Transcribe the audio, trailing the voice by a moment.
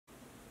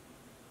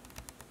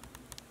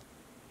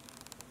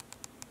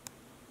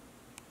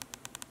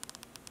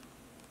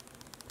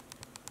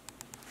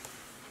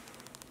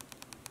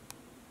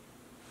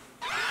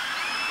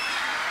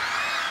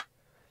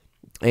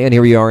And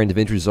here we are in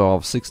Davinci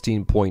Resolve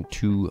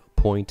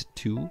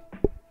 16.2.2.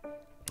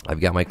 I've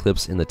got my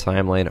clips in the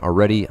timeline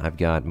already. I've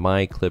got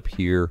my clip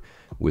here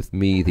with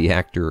me, the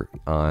actor,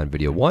 on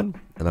video 1.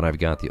 And then I've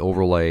got the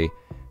overlay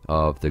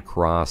of the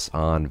cross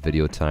on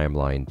video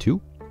timeline 2.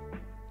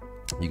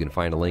 You can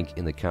find a link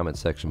in the comment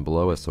section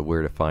below as to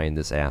where to find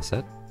this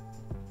asset.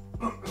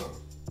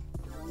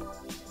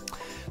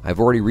 I've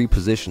already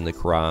repositioned the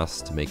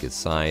cross to make its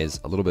size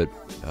a little bit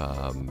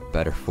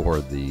better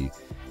for the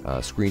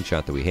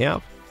screenshot that we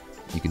have.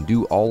 You can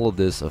do all of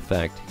this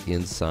effect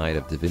inside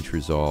of Davinci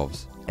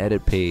Resolve's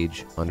edit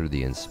page under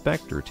the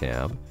inspector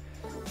tab.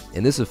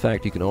 In this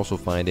effect, you can also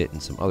find it in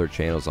some other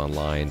channels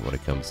online when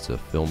it comes to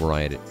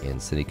FilmRight and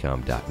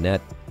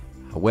Cinecom.net.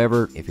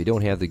 However, if you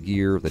don't have the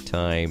gear, the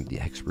time, the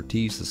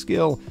expertise, the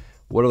skill,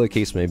 whatever the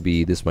case may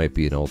be, this might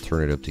be an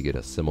alternative to get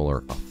a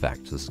similar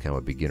effect. So this is kind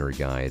of a beginner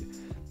guide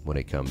when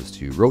it comes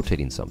to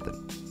rotating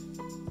something.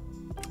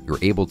 You're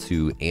able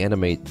to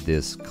animate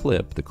this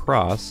clip, the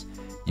cross,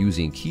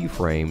 using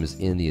keyframes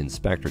in the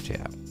inspector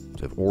tab.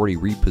 So I've already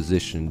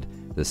repositioned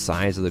the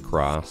size of the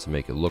cross to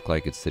make it look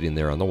like it's sitting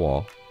there on the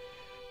wall.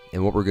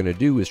 And what we're going to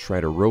do is try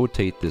to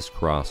rotate this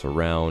cross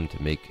around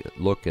to make it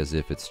look as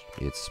if it's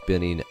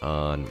spinning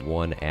on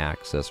one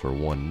axis or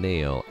one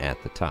nail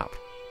at the top.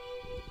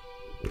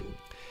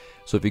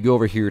 So if you go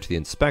over here to the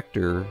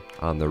inspector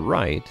on the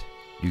right,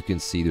 you can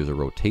see there's a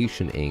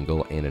rotation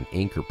angle and an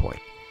anchor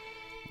point.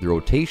 The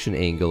rotation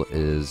angle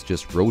is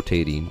just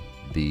rotating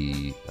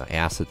the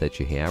asset that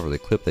you have or the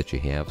clip that you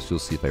have. So you'll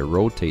see if I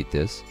rotate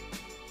this,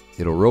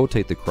 it'll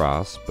rotate the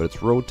cross, but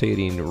it's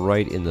rotating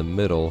right in the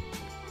middle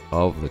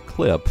of the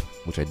clip,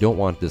 which I don't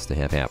want this to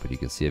have happen. You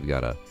can see I've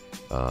got a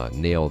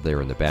nail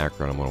there in the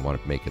background. I'm going to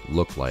want to make it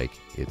look like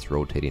it's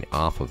rotating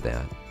off of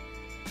that.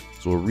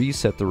 So we'll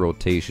reset the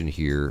rotation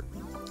here,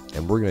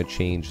 and we're going to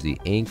change the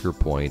anchor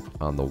point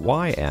on the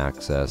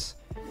y-axis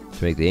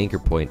to make the anchor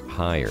point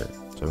higher.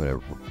 So I'm going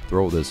to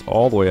throw this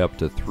all the way up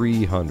to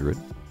 300.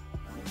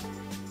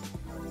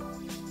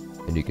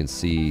 And you can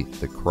see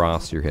the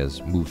cross here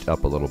has moved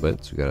up a little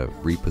bit, so we've got to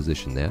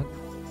reposition that.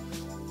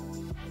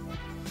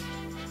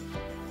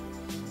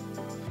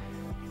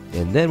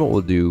 And then what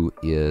we'll do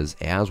is,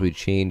 as we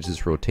change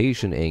this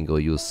rotation angle,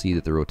 you'll see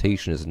that the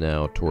rotation is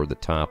now toward the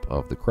top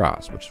of the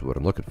cross, which is what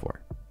I'm looking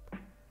for.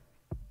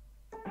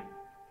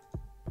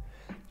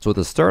 So at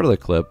the start of the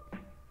clip,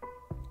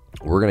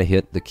 we're going to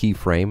hit the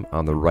keyframe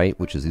on the right,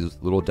 which is these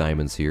little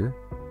diamonds here.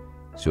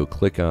 So you'll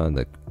click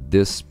on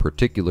this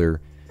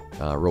particular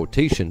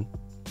rotation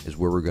is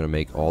where we're going to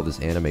make all this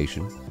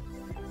animation.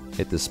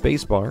 Hit the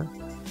space bar,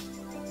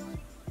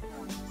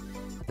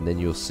 and then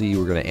you'll see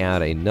we're going to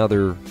add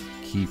another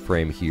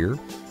keyframe here.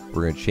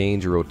 We're going to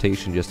change the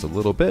rotation just a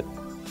little bit.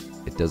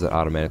 It does it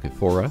automatically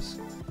for us.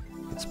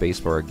 Hit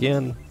spacebar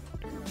again.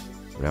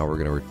 Now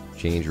we're going to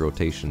change the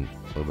rotation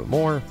a little bit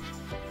more.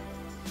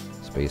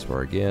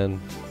 Spacebar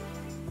again.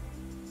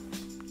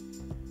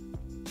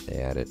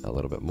 Add it a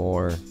little bit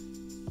more.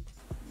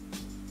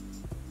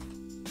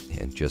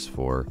 And just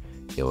for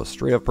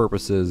illustrative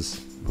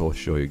purposes, we'll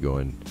show you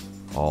going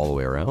all the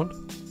way around.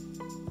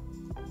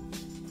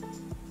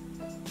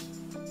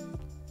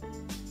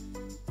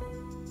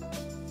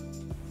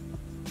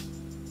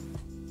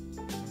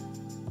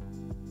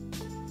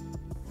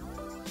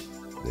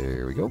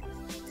 There we go.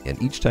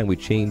 And each time we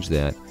change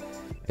that,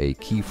 a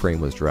keyframe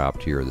was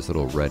dropped here, this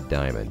little red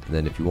diamond. And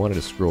then if you wanted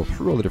to scroll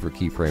through all the different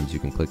keyframes, you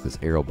can click this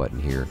arrow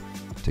button here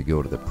to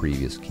go to the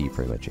previous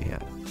keyframe that you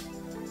had.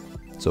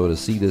 So to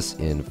see this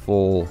in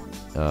full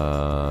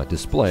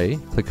display,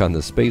 click on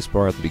the space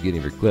bar at the beginning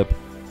of your clip,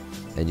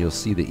 and you'll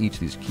see that each of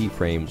these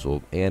keyframes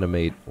will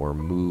animate or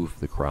move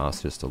the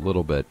cross just a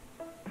little bit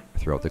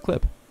throughout the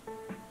clip.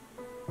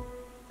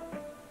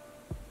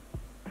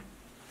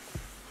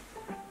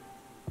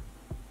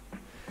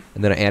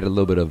 And then I added a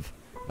little bit of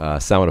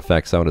sound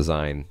effects, sound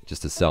design,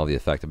 just to sell the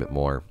effect a bit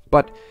more.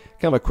 But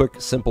kind of a quick,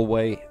 simple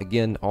way.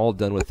 Again, all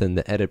done within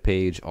the edit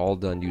page, all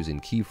done using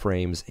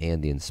keyframes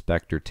and the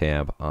inspector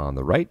tab on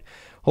the right.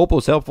 Hope it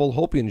was helpful.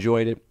 Hope you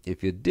enjoyed it.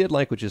 If you did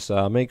like what you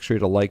saw, make sure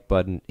to like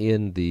button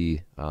in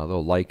the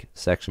little like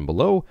section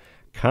below.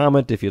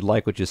 Comment if you'd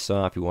like what you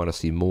saw, if you want to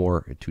see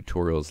more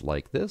tutorials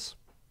like this.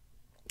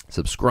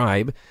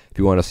 Subscribe if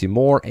you want to see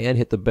more, and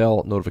hit the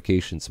bell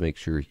notifications to make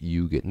sure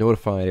you get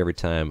notified every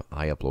time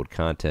I upload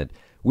content,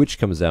 which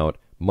comes out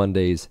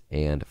Mondays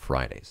and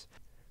Fridays.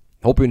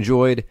 Hope you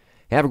enjoyed.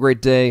 Have a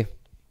great day.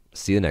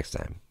 See you next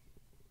time.